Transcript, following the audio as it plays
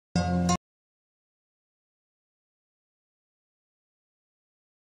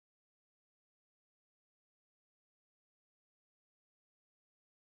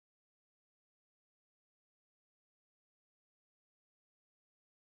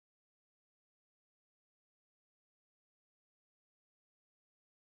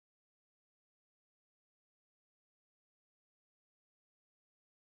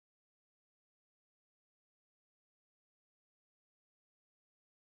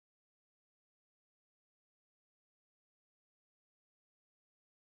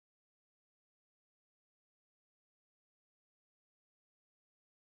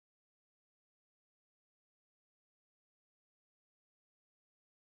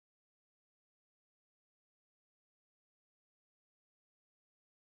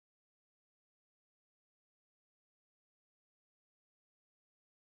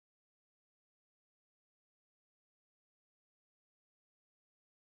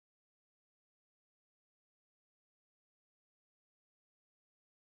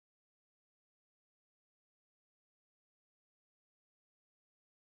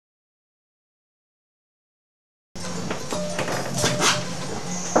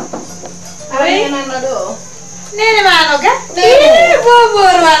Nené mano ga? Ih, bobo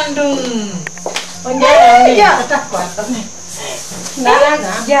randung. Ya, takwa.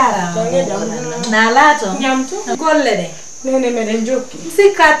 Jara. Nala to. Golle de. Nené meden jokki.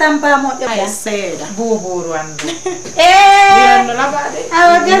 Sikka tampa mo Ay seeda. bobo randung. Yando labade.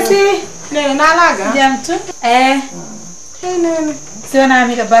 Awa gasi. Nené nalaga. Jamtu. Nené. Sona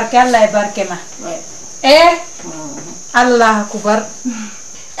mi ka barke Allah e barke ma. Allah akbar.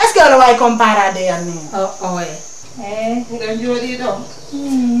 Est-ce que on va comparer de yanni? Oh ouais. Nga jodi do.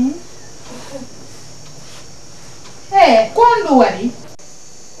 Kondo wadi.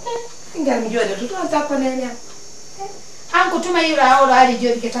 Nga mi jodi to tappo Nené. Anko tuma yura ora ari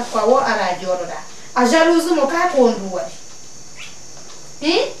jodi ke takwa wo ara joroda. A jalouse mo ka kondo wadi.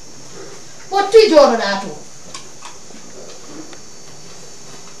 Botti joroda to.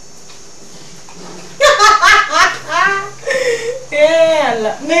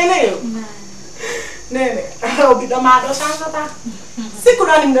 Allah, Nené yo. Nené, obido ma do sansata.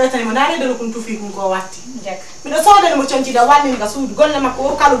 Sikkuɗo ni miɗo tani mo ndaare ɗo kun tufi kun ko watti. Miɗo soodani mo conciɗa wanni nga suudu golle makko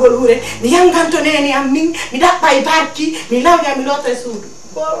o kalugol hure mi yanganto Nené am min mi ɗaɓɓa e barki mi lawƴa mi lotta e suudu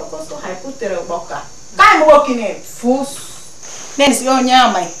goro ko so hay puttere o ɓokka kay mo wokki Nené fus Nené si o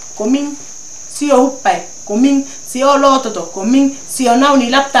ñaamay ko min si o huppay ko min si o lototo ko min si o nawni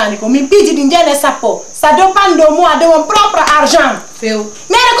laɓtani ko min piiji ɗi jeene sappo ça dépend de moi de mon propre argent few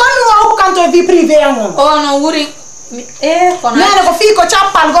Nené ko ɗum o hukkanto e vie privé an on ono wuri kono Nené ko fii ko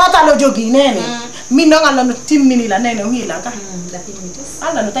cappal gotal o jogii Nené min noon Allah no timminila Nené o hiila ka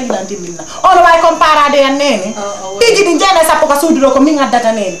Allah no tagi lan timminna ono wawi comparade yan Nené piiji ɗi jeene sappo ko suudu ɗo ko min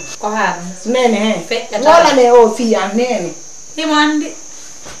addata Nené ko haala Nené feƴƴata wolane o fii an Nené imo andi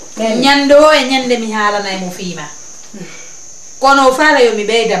ñande o e ñande mi haalanay mo fiima kono o faala yo mi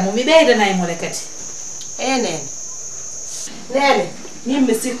ɓeyda mo mi ɓeydanay mo le kadi Nené min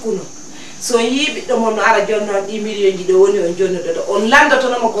mi sikkuno so yiiɓi ɗo mon no ara jonnon ɗi million ji ɗo woni on jonnuɗo ɗo on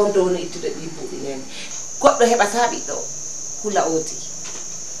landotonomo gonto woni ittude ɗi buuɗi Nené goɗɗo heɓata ɓiɗɗo hula oti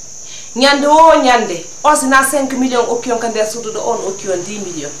ñande o ñande o sina 5 million okki on ka nder suudu ɗo on okki on 10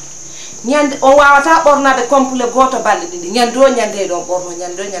 million ñande on wawata ɓornade complet goto balɗe ɗiɗi ñande o ñande ɗon ɓorno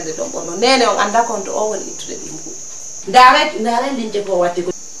ñande o ñande ɗon ɓorno Nené on anda konto o woni ittude ɗi buuɗi ndaare linje ko watti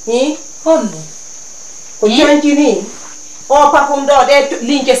ko honno ko jonci ni o pakum ɗo ɗe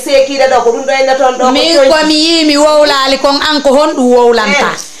linje seekiɗe ɗo ko ɗum ɗo enne toon ɗo min komi yimi wowlali kon an ko honɗum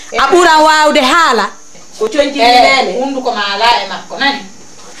wowlanta a ɓuran wawde haala ko coñci ni Nené hunduko ma ala e makko nani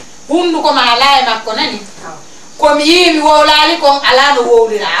hunduko ma ala e makko nani komi yimi wowlali kon ala no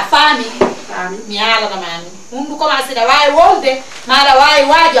wowlira a faami mi haalanamani hunduko ma sina wawi wowde maɗa wawi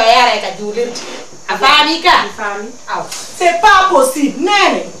waajo a yara e ka juulirde a faami ka aw c'est pas possible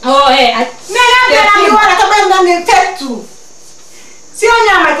Nené Nené Nené wara ko ɓerdande fettu si o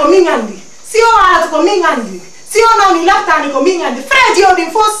ñamay ko min andi si o alata ko min andi si o nawni laftani ko min andi freji o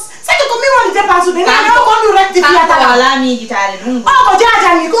ɗin fos sake ko min woni dépense ude Nené o ko ɗum rectifiatala wala miijitade ɗum o ko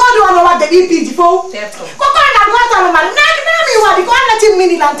jajanni ko oɗum ono wadde ɗi piiji fof ko konɗal gotano mari nami waɗi ko Allah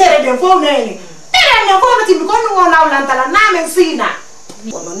timminilan tere ɗen fof Nené tere nden fof no timmi ko ɗum o nawlantala namen siina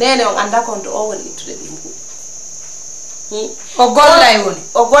ono Nené on anda konto o woni ittude ɗi mbuɗi o golla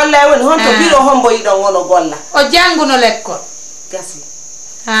e woni honto biro hombo yiɗon wono golla o jannguno l'école gasi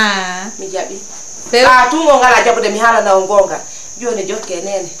mi jaɓi tungo ngala jaɓude mi haalana on gonga joni jokke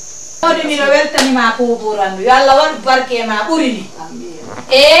Nené ode miɗo weltanima pouborandu yo Allah waɗu barke e ma ɓurini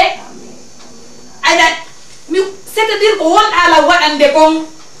aɗa mi c'est à dire ko wonɗa Allah waɗande kon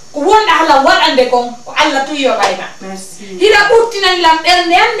ko wonɗa Allah waɗande kon ko Allah tuyo ɓayma hiɗa ɓurtinanilam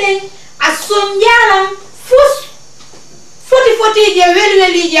ɓernde anden a soñjalam fus foti je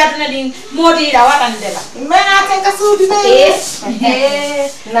weli aduna ɗin modi yiɗa waɗandela menate ka suudi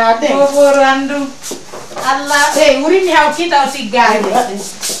na boboro andu Allah wurini haw kita o siggani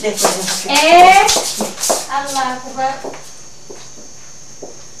Allah kubar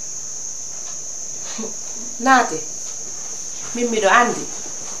naate min miɗo andi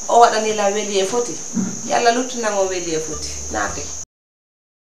o waɗanila weli e foti yalla luttunango weli e foti naate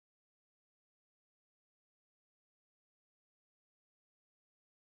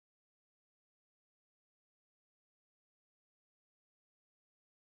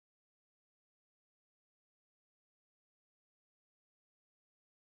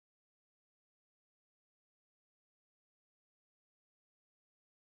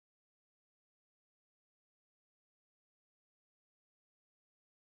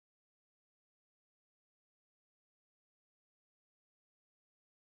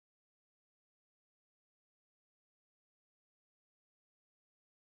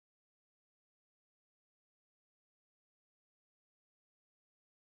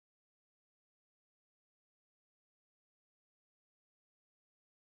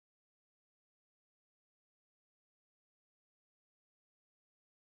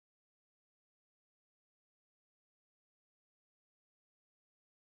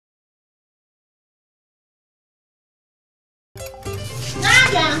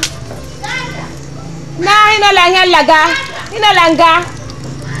Nah, ina langa laga. Ina langa.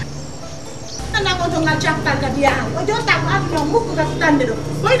 Anda ko tonga chaptal ka dia. O jota ko afno muku ka stande do.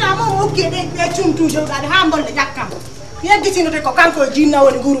 Boy na mo oke de chum tu jo ga hambol de jakam. Ya gisi no ko kanko jinna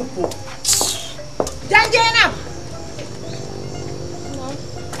woni groupe. Janjena.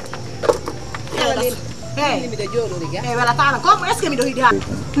 Hey, mi da jolo riga. Wala tana ko est ce que mi do hidi ha.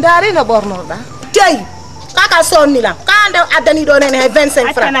 Ndari na borno da. Tay. Kaka sonni la. Kande adani do nene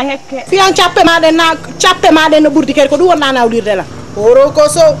 25 francs. Fian chappe ma den no burdi ker ko du wonna nawdirde la. Oro ko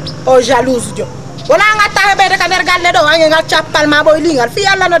so o jalouse jo. Wala nga taxe be de ka der galle do nga chappal ma boy lingal fi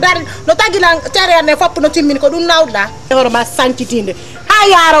yalla no dar no tagilan tere ne fop no timmin ko du nawda. Horo ma sancitinde. Ha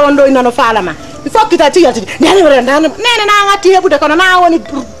yara wondo ino falama. Mi fokkita tiyati. Nene wala nene na nga tiyebude kono na woni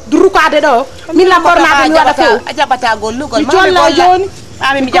durukade do. Min la borna mi wada few. Ajabata gollu gol ma mi joni.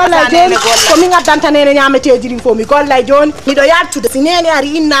 Ami mi jabata nene gol. Ko mi ngaddanta nene nyamete jiri fo mi golla joni. Mi do yaltude sinene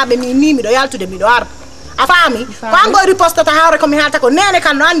ari innabe mi mi do yaltude mi do arba. Afami ko ango riposta ta hawre ko mi halta ko nene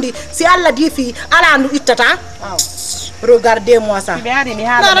kan no andi si alla di fi ala ndu ittata. Regardez-moi ça.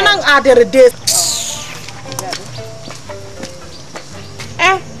 Non non adere de.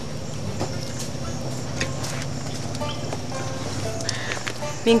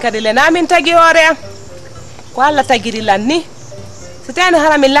 Min kadi le na min tagi hore ko alla tagiri lanni so tani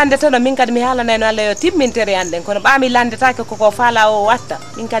hala min lande tan min kadi mi hala neno alla yo timmintere anden kono ba mi lande ta ko fala o watta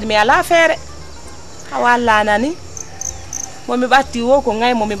min kadi mi ala fere ha walla nani mo mi batti wo ko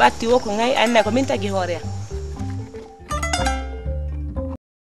ngay anne ko min tagi hore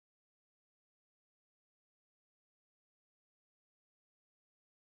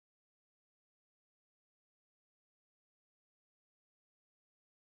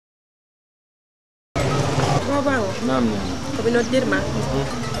ko bino dirma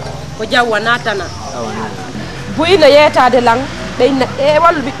ko jawwa natana buyina yetade lang deyna e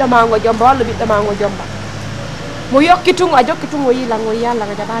wallu biddo mango jomba mo yokkitungo a jokkitungo yilango yalla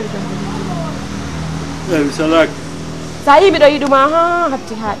ga jabali jomba salak sa yimi do yiduma ha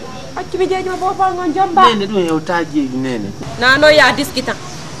hatti haade acci mi jeejuma bo fa ngon jomba nene do hewtaji nene nano ya diskita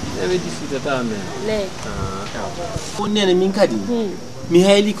ebe diskita ta men le ko nene min kadi mi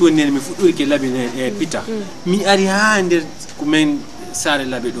hayli ko nene mi fuddori ke labi e pita mi ari ha nder ko men sare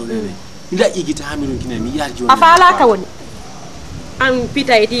labe do nene mi da igita ha mi ron kina mi yar joni afala ka woni an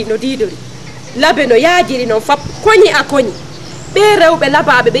pita e di no didori labe no yaajiri non fap koñi a koñi be rewbe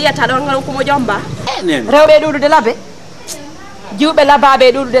lababe be yata do ngal ko mo jomba nene rewbe dudude labe jiwbe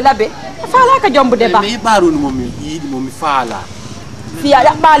lababe dudude labe afala ka jombude ba mi barunu mo mi yidi mo mi faala fiya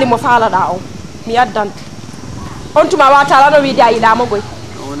yabbali mo faala da o mi yaddanta on tuma wata la no wi da ila mo boy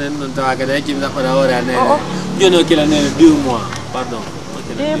onen non tawa ka de kim na ko da ora nene jono kila nene 2 mois pardon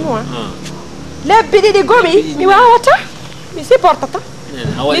 2 mois lebbi didi gomi mi wawata mi supportata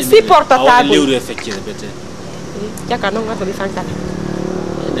mi supportata ko lewru e feccere bete jaka non ngato bi fanka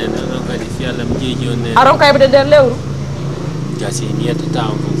nene non ka di fi alla mi jeji on nene aron kay bede der lewru jasi mi yetta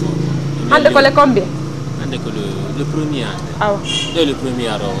taw ko fo hande ko le combien hande ko le premier awa le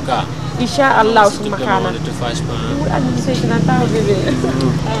premier ro ka insha Allah suma kana ne te fâche pas andi sey tan taw bébé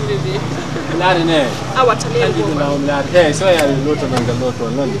lari ne awa tale ko na on lari so ya loto nan ga loto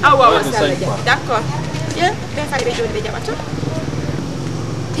non awa wasala d'accord ye be fay be jodi be jabata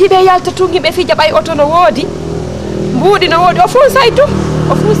hibe yalta tungi be fi jabay auto no wodi mbudi no wodi o fu saytu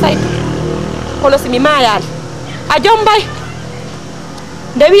kono simi mayal a jombay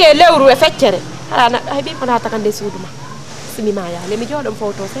ndewi e lewru e feccere ala hay bi ko na takande suduma simi mayal mi jodom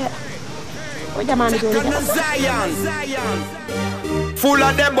photo seeda o jamani joni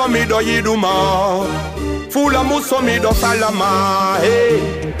fula debo mi do yiduma fula muso mi do salama hey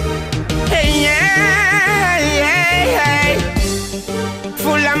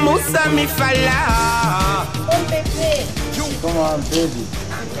fula musa mi fala comment baby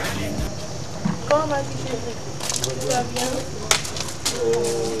comment vas-tu chérie tu vas bien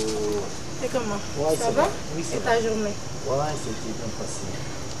et comment ouais, ça va oui, c'est ta journée ouais c'était bien passé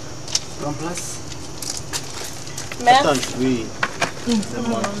en place merci attends oui c'est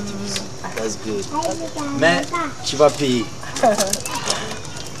moi that's good mais tu vas payer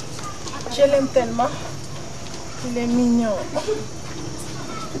je l'aime tellement il est mignon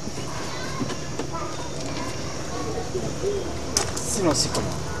sinon c'est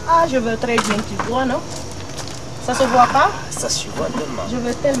comment ah je veux très bien tu vois non ça se voit pas ça se voit tellement je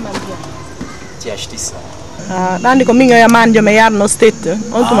veux tellement bien tu as acheté ça dandi ko mingo ya manjo me yarno state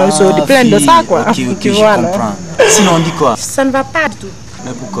on tuma mi sodi plein de ça quoi tu vois je comprends sinon on dit quoi ça ne va pas du tout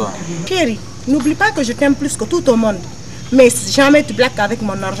mais pourquoi chérie n'oublie pas que je t'aime plus que tout au monde mais jamais tu blagues avec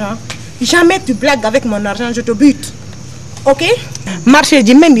mon argent jamais tu blagues avec mon argent je te bute Ok? Marché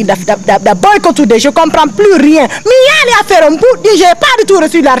du Mendi da boycotté, je comprends plus rien. Mais il y a les affaires, j'ai pas du tout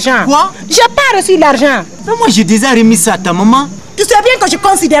reçu l'argent. Quoi? J'ai pas reçu l'argent. Mais moi j'ai déjà remis ça à ta maman. Tu sais bien que je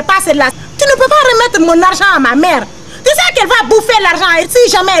considère pas celle-là. Tu ne peux pas remettre mon argent à ma mère. Tu sais qu'elle va bouffer l'argent et si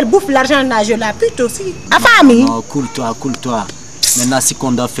jamais elle bouffe l'argent, là, je la pute aussi. À famille. Non, coule-toi, coule-toi. Maintenant, ce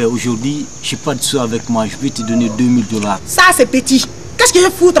qu'on doit faire aujourd'hui, je suis pas de sous avec moi, je vais te donner $2000. Ça, c'est petit. Qu'est-ce que je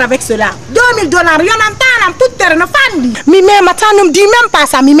vais foutre avec cela? $2000, il y en a tant, toute terre, ne fandi. Mimé Mata ne me dit même pas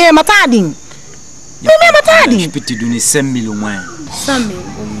ça, Mimé Matading. Mimé Matading. Je peux te donner 5 000 au moins. 100 000.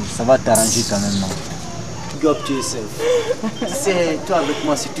 Ça va t'arranger quand même, non? Go up to yourself. Tu sais, toi avec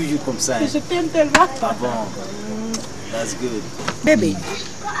moi, c'est toujours comme ça. Hein. Je t'aime tellement. Ah bon? That's good. Bébé.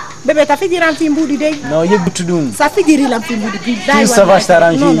 Bébé, ta fille un film boudi day. Non, il y a beaucoup de Ça fait dire un film boudi. Ça va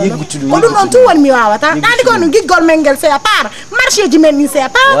t'arranger, il y a beaucoup de on nous tout on mi wawata. Tandis qu'on nous gigol mengel c'est à part. Marché du Mendi c'est à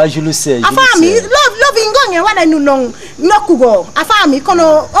part. Ouais, je le sais. A famille, love ingonge wala nous non nokugo. A famille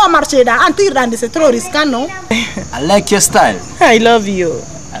kono au marché da antir dans c'est trop risquant non? I like your style. I love you.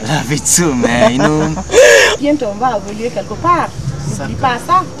 I love it too, man, you know. Bientôt on va évoluer quelque part. N'oublie pas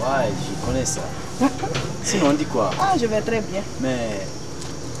ça. Ouais, je connais ça. Sinon on dit quoi? Ah, je vais très bien. Mais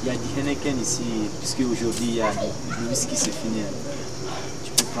il y a du Henneken ici, puisque aujourd'hui il y a du whisky, c'est fini.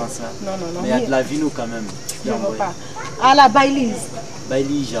 Tu peux prendre ça? Non. Mais il y a de la vino quand même. Je ne veux pas. À la Baileys.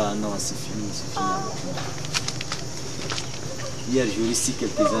 Baileys, non, c'est fini, Hier, j'ai reçu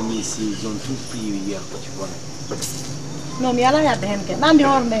quelques amis ici, ils ont tout pris hier, tu vois. Non, mais il y a la Henneken. Nandi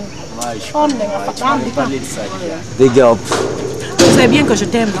Horneng. Ouais, je peux parler de ça hier. Big up. Tu sais bien que je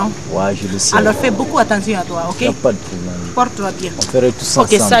t'aime, non? Ouais, je le sais. Alors fais beaucoup attention à toi, ok? Il n'y a pas de problème. Porte-toi bien. On ferait tout ça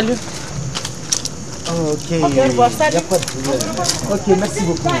Ok, ensemble. salut. Ok. Ok, au revoir, salut. Il n'y a pas de problème. Ok, merci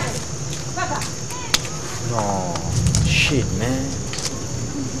beaucoup. Non, shit, man.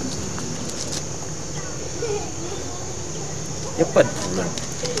 Il n'y a pas de problème.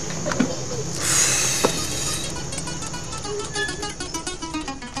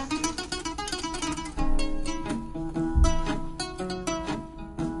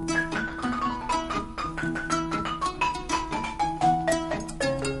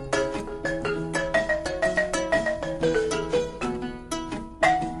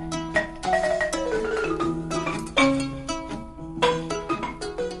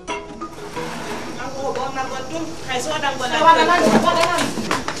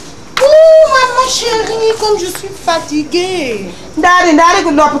 Maman chérie, comme je suis fatiguée. Ndari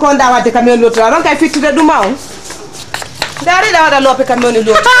ko loppi ko ndawade camion l'autre ron kay fittude ɗum maw ndari da wada loppi camion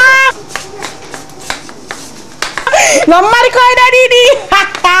l'autre No mari koy da didi.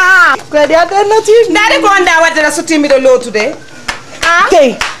 ko di alternative ndari ko ndawade la so timido lotude ah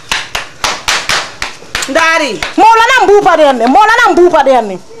Tey. ndari Mola na mbupa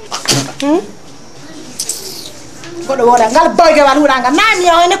derne. Kodo woda ngal boyge wal wuranga nami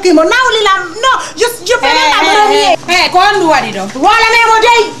yo ne kimo nawli la no je peux pas me remuer. Ko andu wadi do. Wala me mo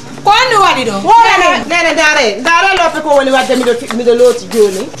dey. Ko andu wadi do. Wala me. nene ndare loppi ko woni wadde mido loti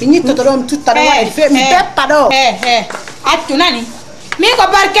joni Mi nyitto dom tutta do wadi fe mi beppa do. Attu nani. Mi ko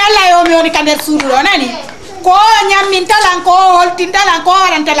barke Allah yo mi woni kander suru do nani. Ko nyammin talan ko holtin talan ko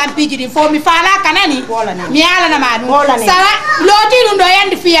waranta lampiji din fo mi fala kanani. Mi ala na madu. Sawa loti dum do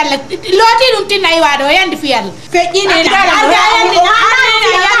yandi fi yalla. Loti dum tinay wado yandi fi yalla. Fe jini yandi na.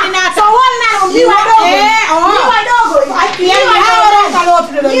 So wonna no mi wado. Mi wado. Attu yandi hawro ka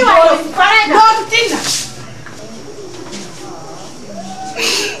loti do. Mi wado. Loti tinna.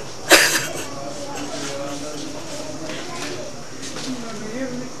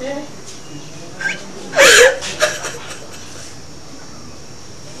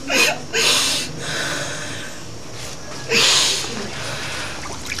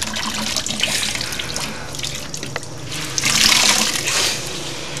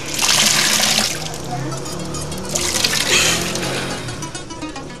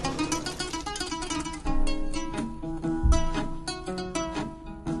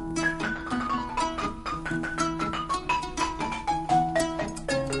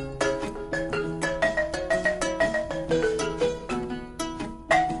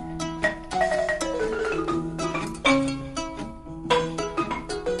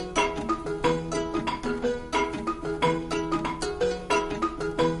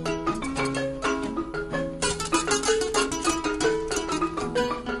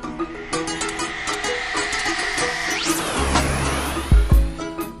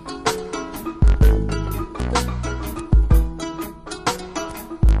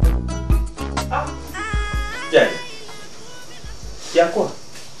 Tiens, il y a quoi?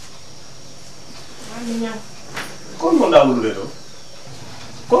 Comment on a voulu le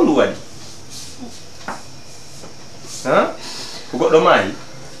Comment on a dit? Ha? Ko goddo maayi.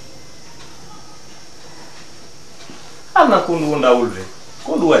 Anna ko wonda wulde.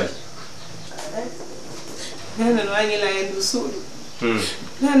 Ko ndu wadi. Nene no anyila en du suudu.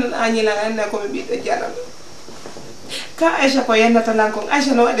 Nene no anyila en ko mi biddo jaram. Ka Aisha ko yennata lankon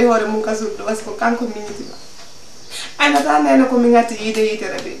Aisha no wadi hore mun ka suudu was ko kanko miniti ba. Ayna ta nene ko mi ngati yite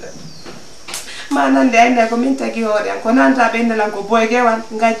rabida. Manande ayna ko min tagi hore ko nanta be ndelan ko boy gewan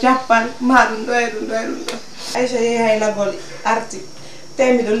nga jappal ma dum do e dum. Aisha ye hayna gol arti.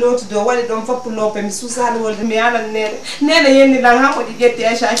 Temi do lotu do wali don foppu lope mi susal wolde mi ala nene yenni dan ha ko di jetti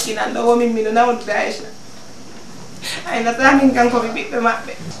Aisha akina do min mi do nawdu Aisha. Ayna ta min kanko mi bibbe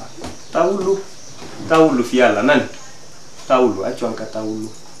mabbe. Tawulu fi yalla nan. Tawulu accu anka tawulu.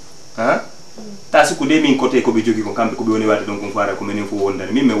 Ha? Tasi ko de min kote ko be jogi ko kambe ko be woni wade don ko faara ko menen fo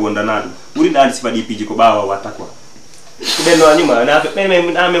wondani min me wondanadu wuri dal si fadi piji ko baawa watta ko be no anyuma na be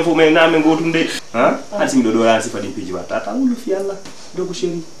men amen fo men amen gotunde ha hansi mi do dal si fadi piji watta tawulu fi yalla do ko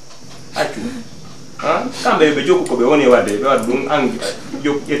sheri accu ha kambe be jokko ko be woni wade be wad dum an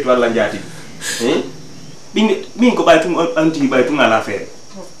jok et walla njati min ko baytum anti baytum ala fere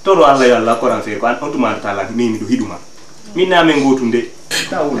toro alla yalla ko ran fere ko an ontuma tala mi do hiduma min na amen gotunde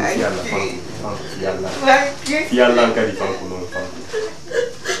tawulu fi yalla fanku yalla ngadi fanku non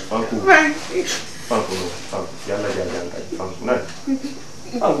fanku yalla jalla ngadi fanku nan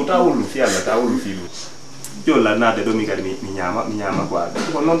fanku tawulu fi yalla tawulu fi lu jolla na de do mi gadi mi nyama quoi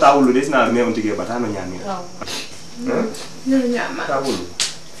ko non tawulu des na me on tige batano nyamira nyama tawulu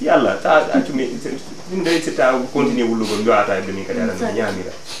fi yalla ta accu mi ndey ci ta continue wulu go ndo ata de mi kadi ala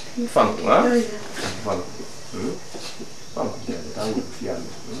nyamira fanku ha fanku tawulu fi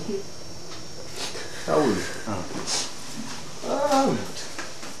yalla tawulu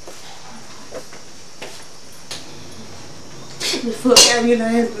il faut que la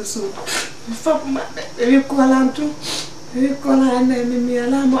en du suudu fop mabbe be ko lantu be ko lande mi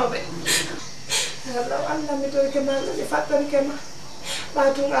ala mabbe Allah mi to ke mal ni fatan ke ma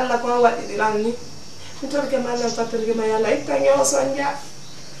batu Allah ko wadi diranni mi to ke mal fatan ke ma yalla itangi o sonja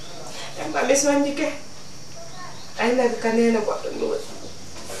emba be sonji ke ay la kanena ko do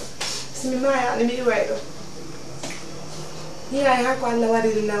simi ma ya ni mi waydo ni ay ha ko Allah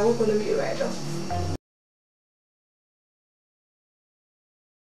wadi dina wo ko no mi waydo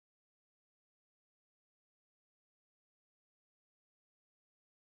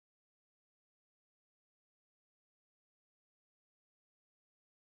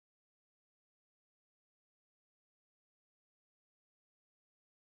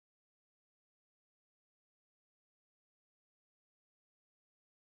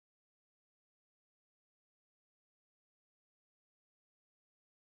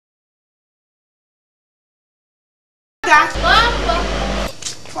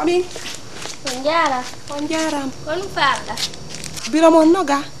Koni on jaram Konu falda. Biramon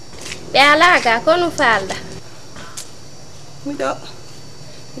noga Be alaga konu falda. mido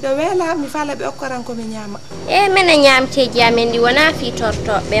wela mi fala be okkoran ko mi nyama E mena nyamte jamen di wona fi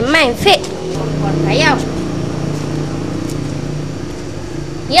torto be main fe. Ka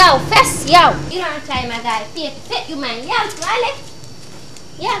yaw fes yaw. Iran tay magay fe you man yaw wale.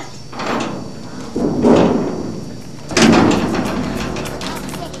 Yaw.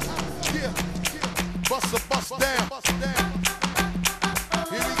 Bust down.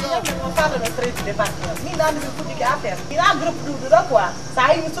 Here we go. Non fanno le tre di partire. Mi danno il tutti che aperto. Mi dà gruppo da qua.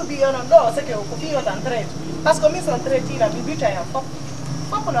 Sai mi subito non do, se che ho capito tan tre. Parce que mi sono tre tira mi bita ya fop.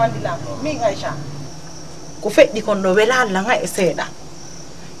 Fop no andi la. Mi Aisha. Ko feddi kon do welalla nga e seeda.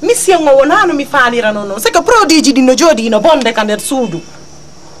 Mi siengo wonano mi falirano non. Se che prodigi di no jodi no bonde kan der suudu.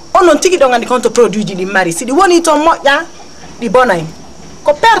 On non tigi do ngandi conto prodigi di mari. Si di woni to moƴƴa di bonay.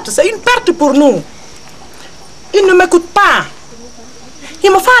 Ko perte, c'est une perte pour nous. Il ne m'écoute pas.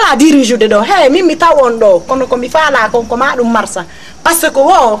 Il me fait la diriger de do. Hey, mi tawondo kono ko mi fala kon ko ma dum marsa. Parce que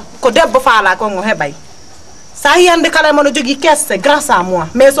wo ko debbo fala kon o hebay. Sa yande kala mo no jogi caisse grâce à moi.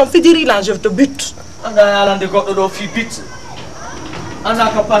 Mais son fidiri là je te bute. Anga yalande goddo do fi bit.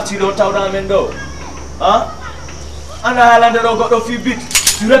 Anda ka parti do tawda men do. Hein? Anda yalande do goddo fi bit.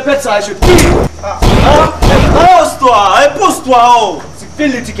 Tu répètes ça, je tue. Pose-toi, oh. C'est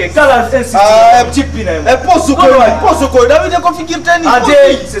politique, cala ainsi. Petit pinel. Pose quoi, David est configuré tennis.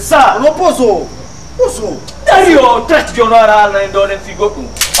 Adé, c'est ça. Non, pose. Dario, traite de l'honneur à l'indonne figo.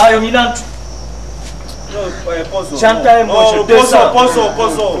 Ayo minante. Chanta moi je descends.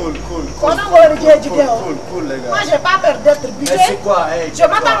 Cool. Cool, les gars. Moi, j'ai pas peur d'être buté. C'est quoi, Je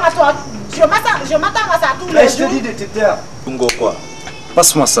m'attends à toi. Je m'attends à ça tous les jours. Je te dis de te taire. Tungo quoi?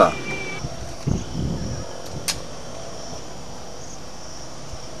 Passe-moi ça.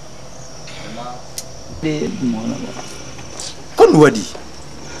 Qu'on nous a dit?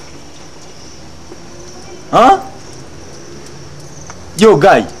 Hein? Yo,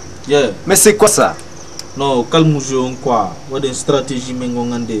 guy. Yeah. Mais c'est quoi ça? Non, calme-vous quoi. What une stratégie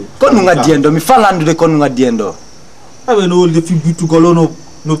mengongande. Qu'on nous a dit, mais falando de qu'on nous a dit. Ah mais nous les filles tout colon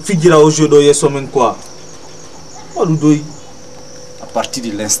nos figures aujourd'hui yesomen quoi. Oh nous à partir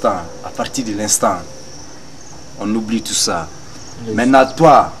de l'instant, on oublie tout ça. Oui. Maintenant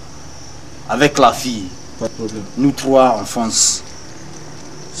toi, avec la fille, pas de problème. Nous trois on fonce.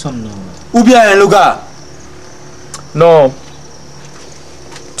 Non. Ou bien le gars? Non,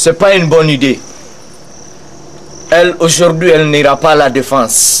 c'est pas une bonne idée. Elle aujourd'hui elle n'ira pas à la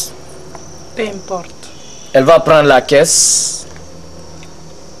défense. Peu importe. Elle va prendre la caisse.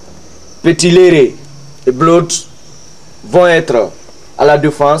 Petit Léré et Blood vont être à la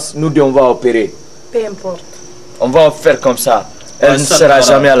défense. Nous deux, on va opérer. Peu importe. On va faire comme ça. Elle ne sera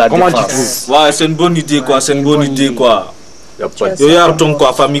jamais à la défense. Comment tu trouves? Ouais, c'est une bonne idée quoi. C'est une bonne idée quoi. Yo ton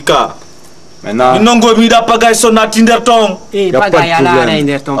quoi, famika. Maintenant. Nous n'avons pas pagay son atinderton. Y a pas de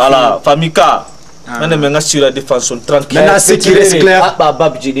problème. Voilà, famika. Maintenant, sur la défense, on tranquille. Maintenant, ce qui reste clair.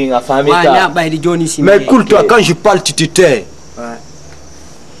 Mais écoute-toi, quand je parle, tu te tais. Ouais.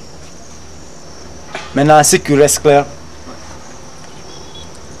 Maintenant, ce qui reste clair.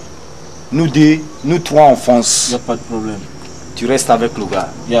 Nous deux, nous trois en France. Il n'y a pas de problème. Tu restes avec le gars.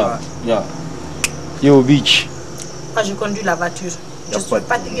 Yeah. Yo, bitch. Moi, je conduis la voiture. Je suis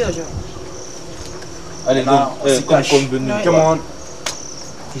fatigué aujourd'hui. Allez, comme convenu. Come on.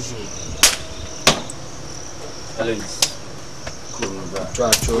 Allez.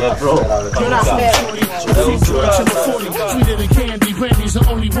 Sweeter than candy, Randy's the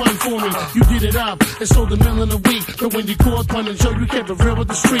only one for me. You did it up and sold the mill in a week. But when you caught pun and show, you kept it real with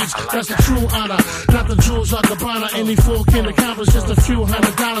the streets. That's the true honor, not the jewels or Gabbana. Any fool can accomplish just a few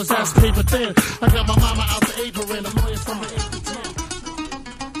 $100. That's paper thin. I got my mama out the apron, the lawyers from the 8 to 10.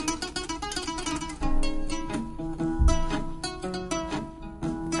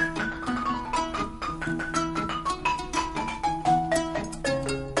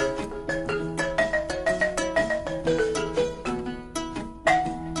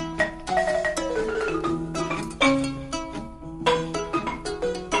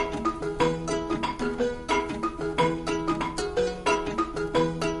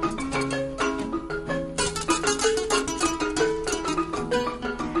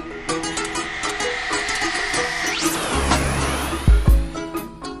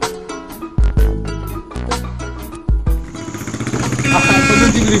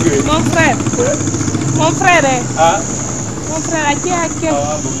 Mon frère est. Ah. Mon frère a qui.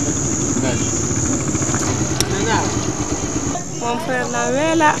 Mon frère na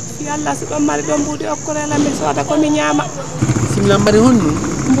wela yalla si ɗon mari ɗon mbuuɗi okkorela mi sooda komi ñaama. Simla mari honno?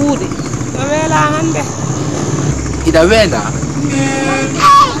 Mbuuɗi ɗo weela hannde. Ida weela?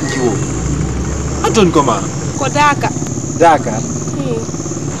 Kiwo. Anton koma? Ko Daka. Daka?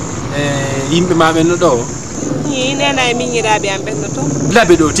 Yimɓe ma ɓenno ɗo? Nena e miñiraaɓe am ɓenno to.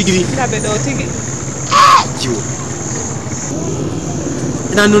 Laɓe ɗo tigi? Laɓe ɗo tigi. Kiwo.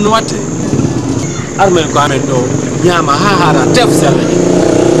 Ina noon watte? Armen ko amen ɗo ñaama ha haara tef selle.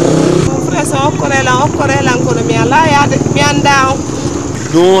 Mon frère so okkorelan kono mi ala yaade mi anda on.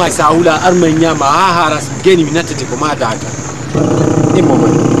 Non ay sa wula armen ñaama ha haara geni mi nattete ko ma Daka. Immo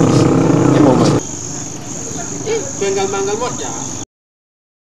man. Pengal mangal moƴƴa.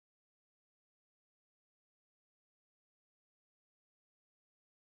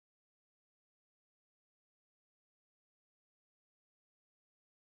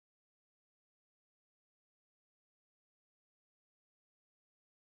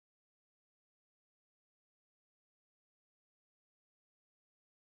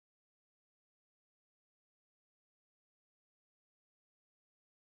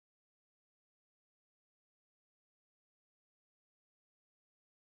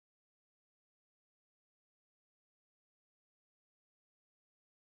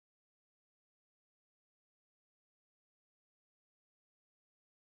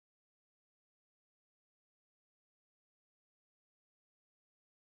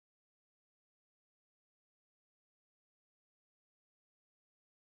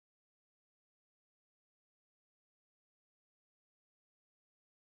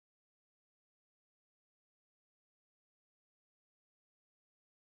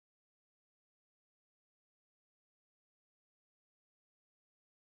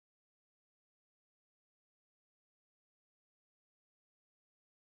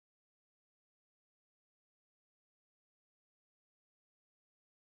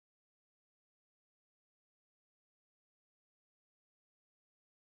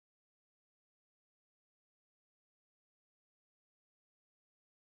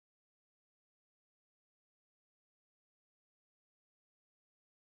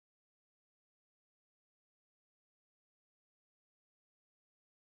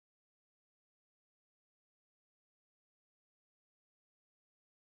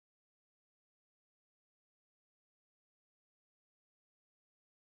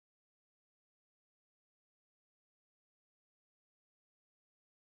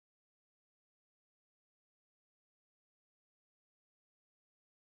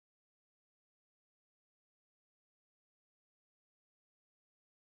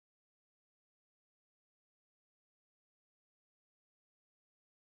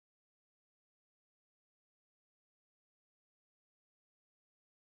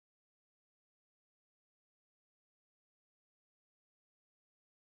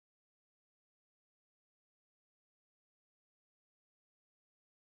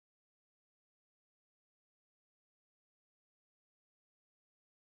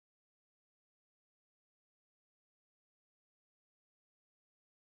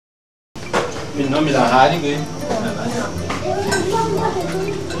 Min no mi la haali ke.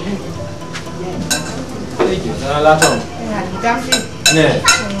 La tom. Ne.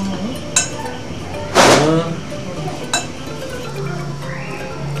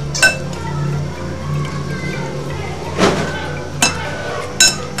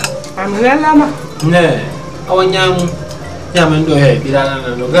 Lama. Ne. Awa nyam ndo he bilana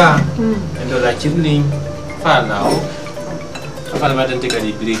na noga. Ndo la chirni. Fala o. Fala ma tente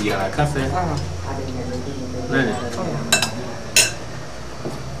kali brigi ala cafe. Nene.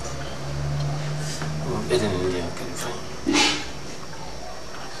 Beden ni ya kali fa.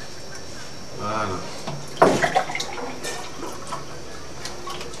 Voilà.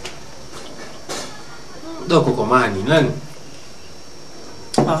 Doko komani nani?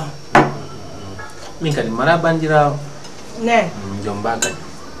 Min kadi mara bandirawo. Ne. Jomba kadi.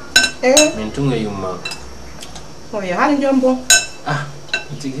 Min tunga yumma. Oh ya hani jombo.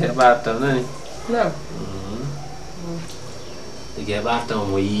 Tigi barta nani? No. Tigi barta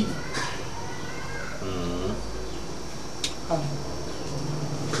mo yi.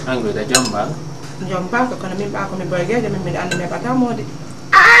 Anglo da jomba. Jomba ko kono min ba ko mi boyge min andi me bata modi.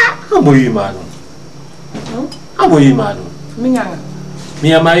 Amo yi manu. Amo yi manu. Minyanga.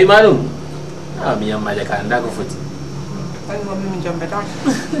 Mia mai manu. Mia maja kanda ko futi. Ay mo min jombe ta.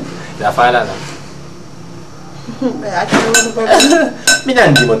 Da fala la. Ba ati no ko.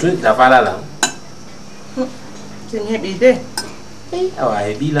 Minandi mo tu da fala la. Sen hebi de. Awa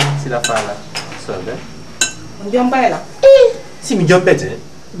hebi la si da fala. So be. Jomba la. Si mi jombete.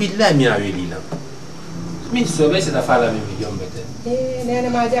 Billahi mi aweli la. Mi so be si da fala mi jombete. Nene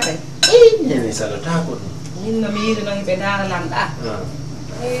ma jabe. Nene salota ko. Min no mi yiri no be dara landa.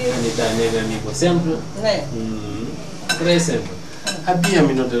 Un amico sempre. Très simple.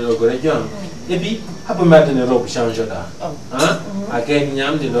 Abbiamo de logo region. Et puis, après mettre une robe change là. Hein? À quel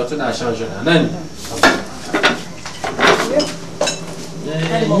niam de l'autre da change là. Nani?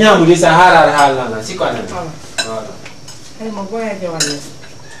 Niam di Sahara hala na si kwa nani? Voilà. Ay mo boya je wala.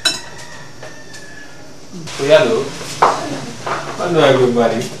 Kuyalo. Quando hai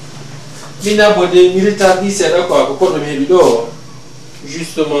gumbari? Mina bode milita di sera kwa ko no mi do.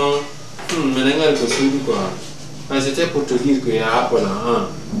 Justement, maintenant que c'est quoi. C'était pour te dire qu'il y a Apple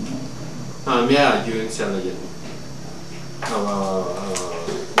mais à Dieu ça l'a dit.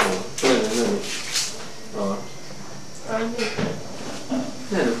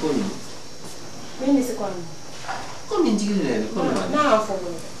 Quindi secondo come in dire come no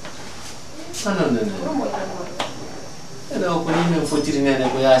fogo. No no con il fotire nelle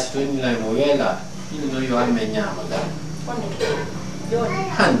boiasi to in la moela in no io almeniamo da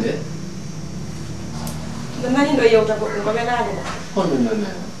hande nani ndo yewta ko ko benade hono non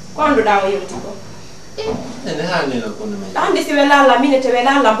kondo dawo yewti ko ene hande no kono men hande si welala minete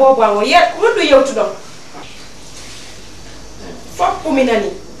welala bobo ngo yet ko do yewtu do fop ko minani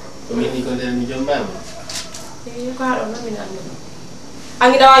ko min ko den mi jomba mo ko ado no minani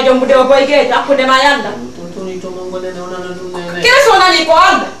angi dawa jombude o boyge akkude ma yalla to ni to mo ngone no nana dum nene keso nani ko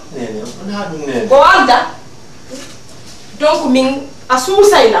anda nene on ha dum nene ko anda donc min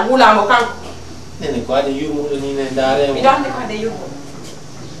asusa ila hula mo kanko nene ko ade yurmu do ni ne dare mo mi dande ko ade yurmu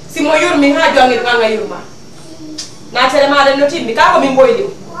si mo yurmi ha jongi do nganga yurma na tere ma den no timmi ka ko min boydi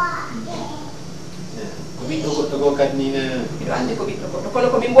ko bi do ko kat ni ne mi do ande ko bi do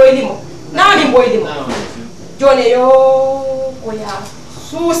ko min boydi mo na min boydi mo jone yo ko ya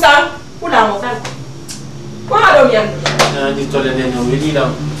susa hula mo kanko ko ado mi ande na di tole ne no weli la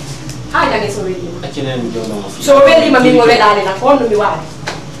ha jangi so weli akine mi do no so weli ma min mo wedale na ko no mi waade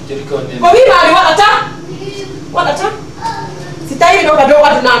ko mi mari waɗata si tawi ɗo ka dow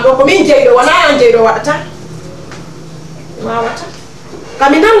waɗana ɗo ko min jeyɗo wona an jeyɗo waɗata wawata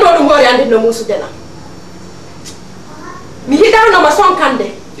kami nanno ɗum hoore andi no musudena mi yiɗanoma sonkande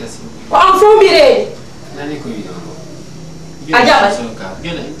ko an fof mi reeni nani ko yiɗo a jaɓat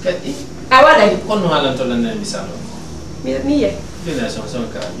joni kadi a waɗani honno halantoɗanne misalo mi yey joni son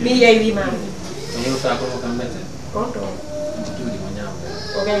sonka mi yey wimami mi yewta ko kam mette on ɗo juuɗi mo ñaam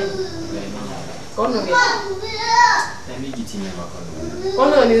o gayni kono wi mi jitine ma kono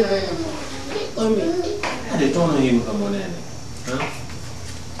kono ni reno omi ade tono yimu kam onene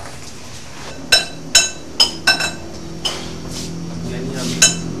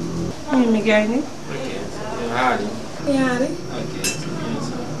mi gayni haali yaari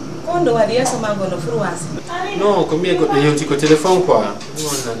kondo waɗi yesso ma gono froise non ko mbiye goɗɗo yewti ko téléphone quoi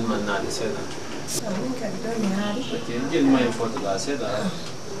on nan man naade seeɗa min kadi ɗo mi haali ok jel ma en photoɗa seeɗa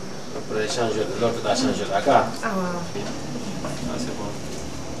après changer l'autre a changé la carte ah waaw c'est bon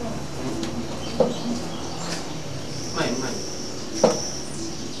may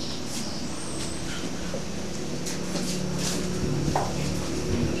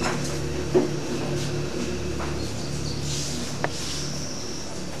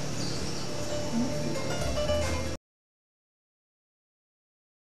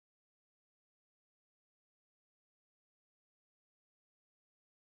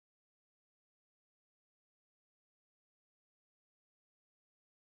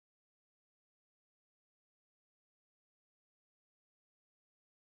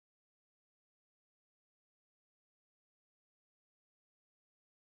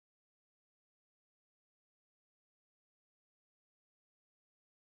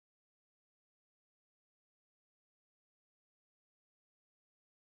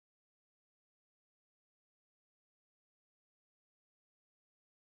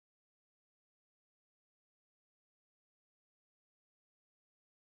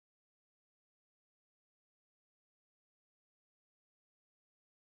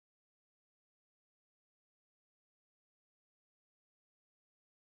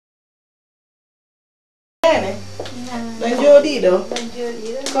Nene. Dan jodi do.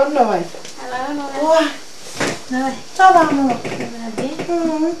 Kon no way. Wah. Ça va maman?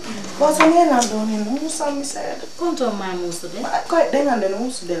 Cosa ne la doni no sammi sede. Conto ma musude. Ko dengande no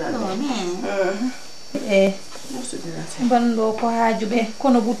musude la. No men. Musude la. Bando ko haajube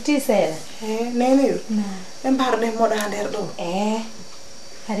kono butti seeda. Nene yo. Be mbarde moda nder do.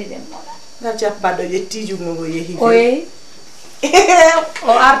 Hari den moda. Ngal japp baddo yetti jugno go yehi. Oy.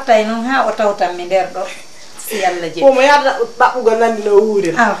 O artay non ha o tawtam mi nder do. Si Yalla je. Ko mo yada babbugo nandi no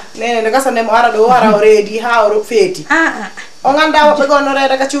wuure. Nene no gasande mo ara do wara o reedi ha o feeti. O ganda wobbe gonno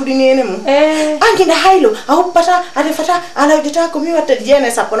reeda ka ciudi nene mum. Ankinda haylo a hoppata a defata a lawdata ko mi watta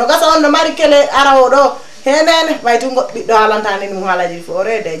jene sappo no gasa on no mari kele ara o do. He nene baytu goddo halantani mum halaji fo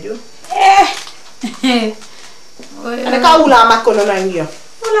reede jum. Ane ka wula makko no nangiyo.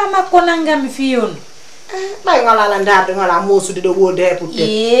 Wula makko nangam fi yon. Bay ngala ndade ngala mosude do wode e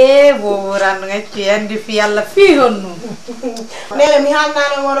putte. Bo ran ngacci andi fi Yalla fi honno. Nene mi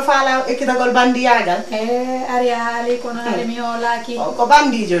hannano mo faala ekkitagol bandi yagal. Ari haali kono haali mi holaki. Ko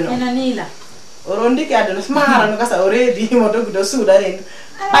bandijo no. Ena nila. O rondiki aduna smara no gasa o reedi mo dogudo suuda ren.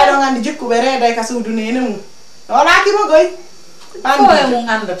 Bay do ngandi jikkube reeda ka suudu nene mum. Holaki mo goy. Ko e mum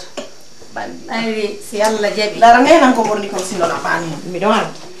andata. Bandi. Ari si Yalla jabi. Dara ngenan ko borni ko sino la bani. Mi do war.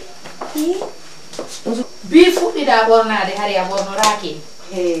 Bi fuɗɗiɗa ɓornade hari a ɓornoraki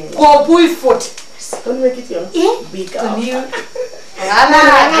ko buy foti on wekiti on bi ka andi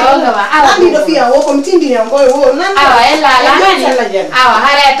do fiya wo ko mitindini on koy wo nan awa ella la nani awa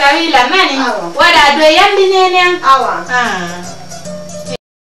hare tawi la nani waɗa do yandi nene awa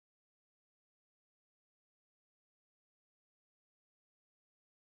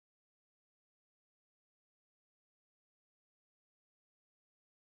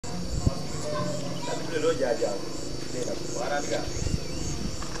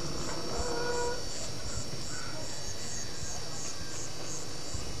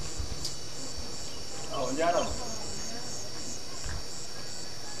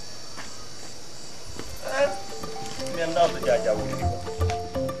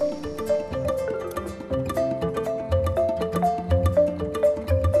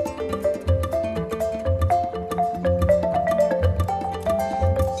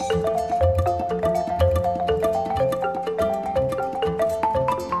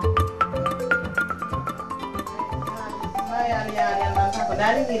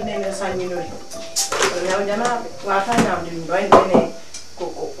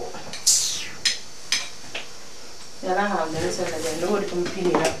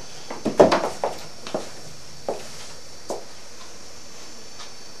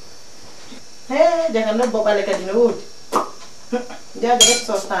jangan no bobale kadi no wudi jaga rek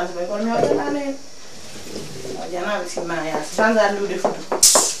sostance be kon hawde nane jana bi sima ya sanza lude futu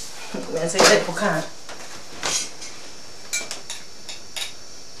men c'est fait pour quand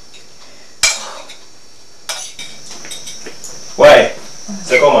Ouais,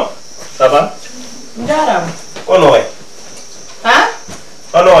 c'est comment? Ça va? Ndaram. Ono ouais. Hein?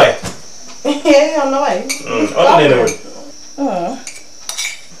 Ono ouais. Ono ouais. Ono nene woni.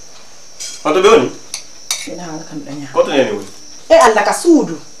 Onto be woni? Ina hala kam danya. Koto nene woni. Allah ka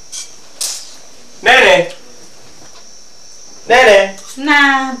suudu. Nene. Nene.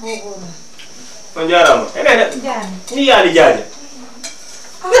 Na bobo. On jarama. Nene. Ni yali jaaje.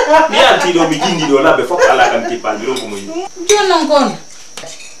 Mi yalti do mi jindi do labbe fop ala kam tippal ronko mo yi. Jonnon kon.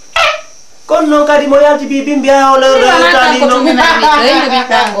 Kon non kadi mo yalti bi bimbi ha o leurs tani non mi mari bi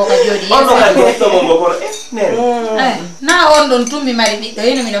kango ka jodi. On no kadi to mo mo kono nene. Na on don tummi mari biddo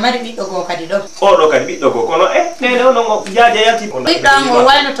ino mi no mari biddo go kadi do. O do kadi biddo go kono nene on no jaaje yalti on. Biddo ngo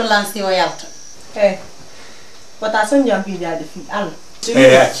wayno to lansi o yalta. Wata son jampi jaade fi Allah.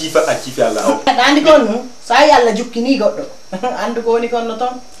 A ciifa Allah o. Andi kon sa Yalla jukkini goddo. Andu ko ni kon no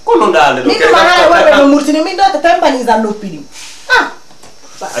ton. Kono daalde do. Min ma hala warbe no murtini min do to tempani za noppini.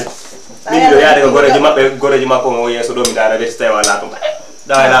 Min do yaade ko goreji mabbe goreji makko mo yeso do mi daara be stay wala to.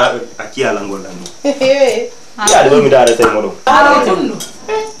 Daala a kiyala gondan do. Yaade do mi daara tay mo do.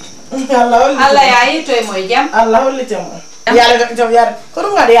 Allah ya yi to e moy jam. Allah holli temo. Yalla do jom yar. Ko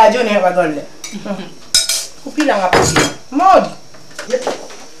dum ngade ya joni heba golle. Kupila ngapasi. Modi.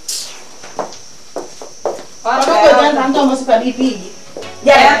 Kalau kau jangan tantang masuk ke DP.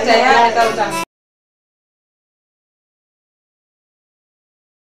 Ya.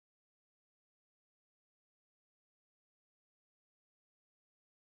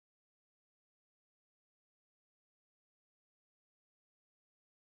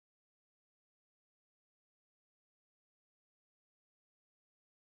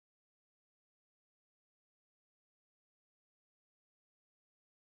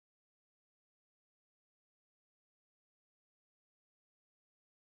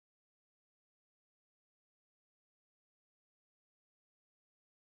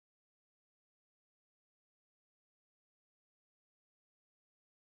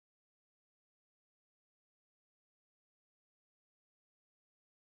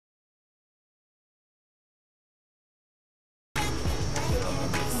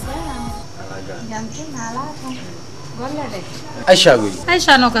 Aisha gui.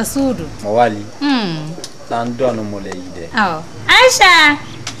 Aisha no kasudu. Mawali. Tando no mole ide. Oh. Aisha.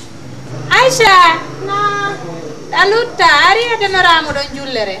 Aisha. Na. Aluta ari ada naramu don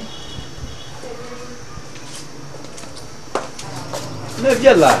jullere. Mais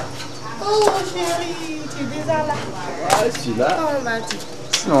viens là. Oh chérie, tu es déjà là. Ah, je suis là. Comment vas-tu?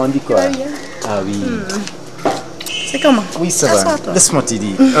 Non, on dit quoi? Ah oui. C'est comment? Oui, ça va. Laisse-moi te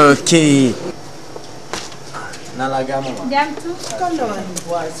dire. Ok. Nala gamme. Jamtu. Comment va?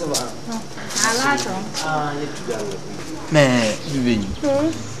 Ouais, ça va. Alato. Ah, il est tout d'accord. Mais, Bibi.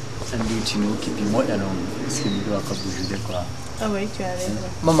 Un doute, nous qui puis moi, alors, est-ce que nous doit pas bouger quoi? Ah oui, tu as raison.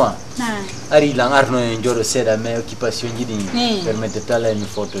 Maman. Ah. Ari lang arno njoro seda me occupation jidi permette tala mi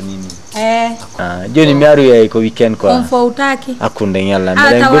photo nini. Joni mi aru ya ko weekend quoi. On fo utaki. Akunde nyalla mi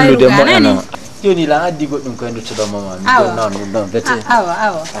den gollude mo no. Joni la addi goddum ko endo to mama mi do non bete.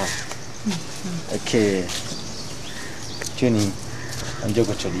 Awa. Okay. Joni on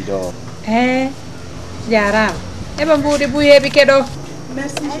jogo to di do. Jaram. E ba mbudi buye bi kedo.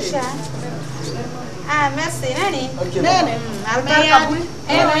 Merci Aisha. Ah, merci Nani. Nene. Almayadi.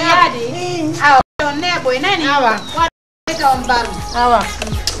 Mayadi. Awa. Ne boy Nani. Awa. Wa ta on bar. Awa.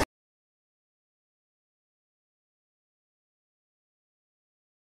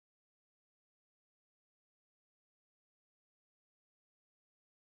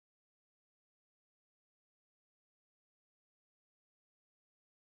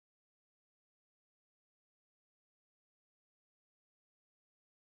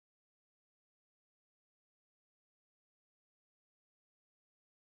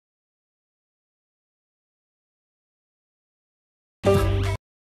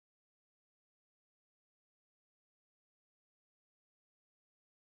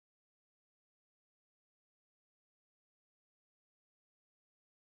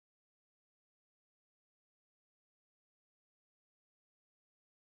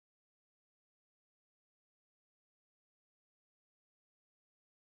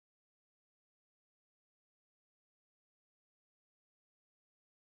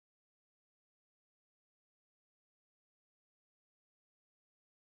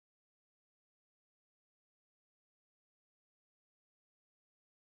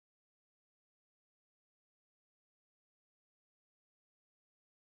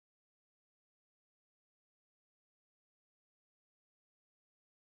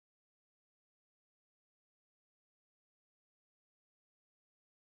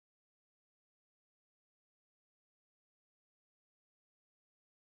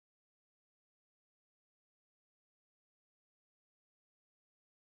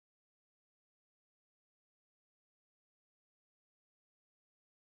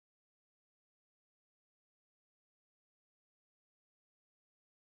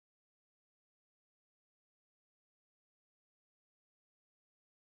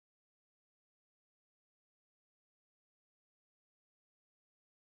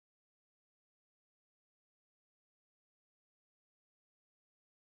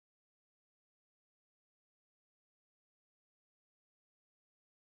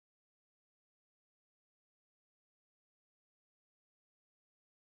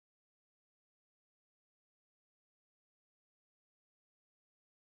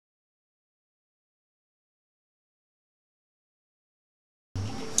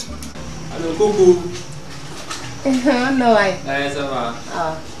 Coucou. No way. Ça va.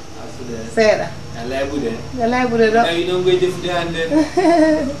 Ah. Seda. Alay bude. Alay bude do. Ay don goy def de hande.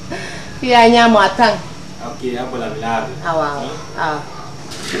 Ya nyamo atang. Okay, apola milado. Ah wow. Ah.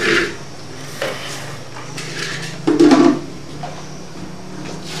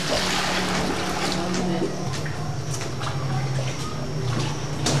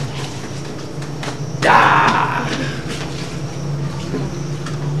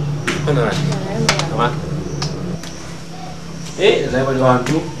 Mana? Apa? Lei voglio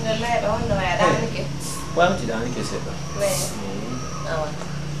anche. Lei non è da anche. Quanti danni che sei? Ah.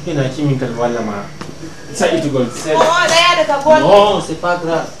 Ina kimi kal wala ma. Sa itu gol. Oh, lei ada ka gol. Non, c'est pas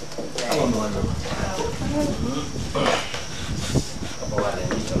grave. Oh non.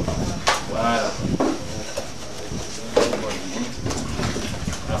 Voilà.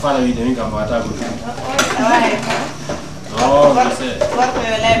 Afala video mingi kama wataku. Oh, você. Guarda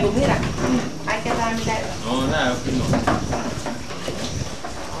eu levo, mira. Aqui tá me dando. Oh, não, não.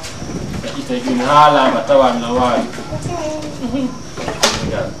 Kita gini hala batawan na wali.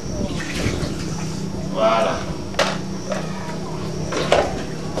 Voilà.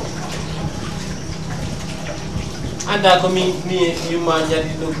 Anda kami ni manja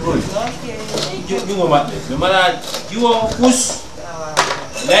di lubul. Okay. Jungo mate. Memang jual kus.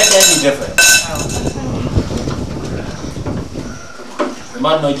 Lain yang ni different.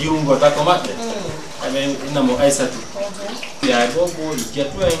 Man no jiungo ta ko mabbe amen ina mo aisatu ya bobo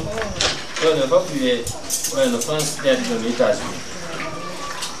jetwe to ne ba fiye no France ya di no États-Unis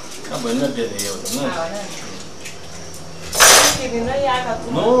abana de yo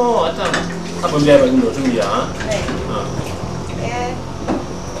no no attends abon biya ba no tum ya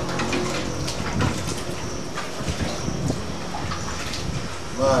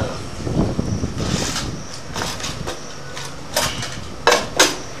voilà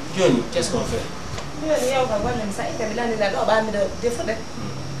Johnny, qu'est-ce qu'on fait? Johnny, il y a un peu de ça, il y a un peu de défaut.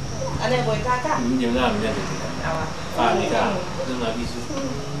 Allez, boy, caca. Il y a un peu de ah, les gars, donne un bisou.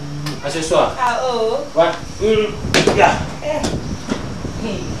 À ce soir. Ah, oh. Ouais. Yeah. Eh.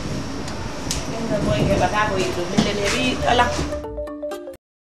 Boy, il va pas boy, il va là.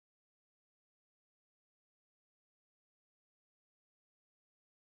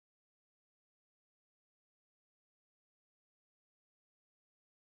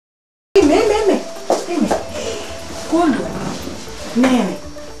 Kondo Nené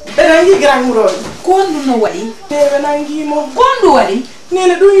Berangi grand muroi Kondo no wali Berangi mo Kondo wali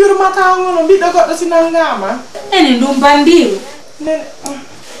Nené dum yurmata ngono bi dogo do sinangama Nene dum bandiru Nené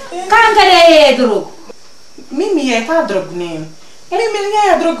Kanka de drogo Mimi ye ta drogo Nené Mimi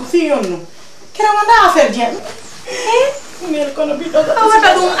ye drogo fi yonno Kera nganda affaire dien Nené kono bi dogo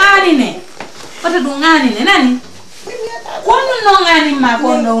Wata dum ani ne Wata dum ani ne nani Kondo no ngani ma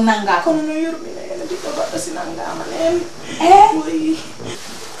kondo nanga kono no yurmi Bapak sinangga manen. Oui.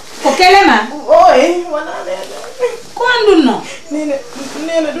 Kokelema? Oi, wana nene. Quando no?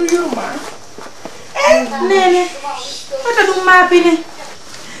 Nene do yurma. Nene. Wata dum mapine.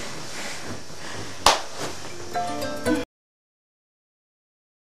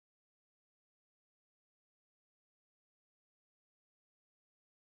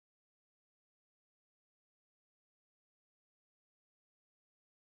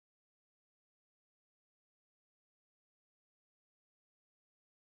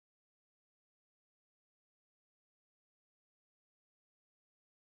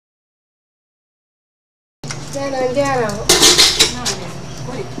 Jalan-jalan.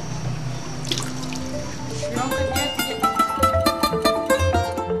 No.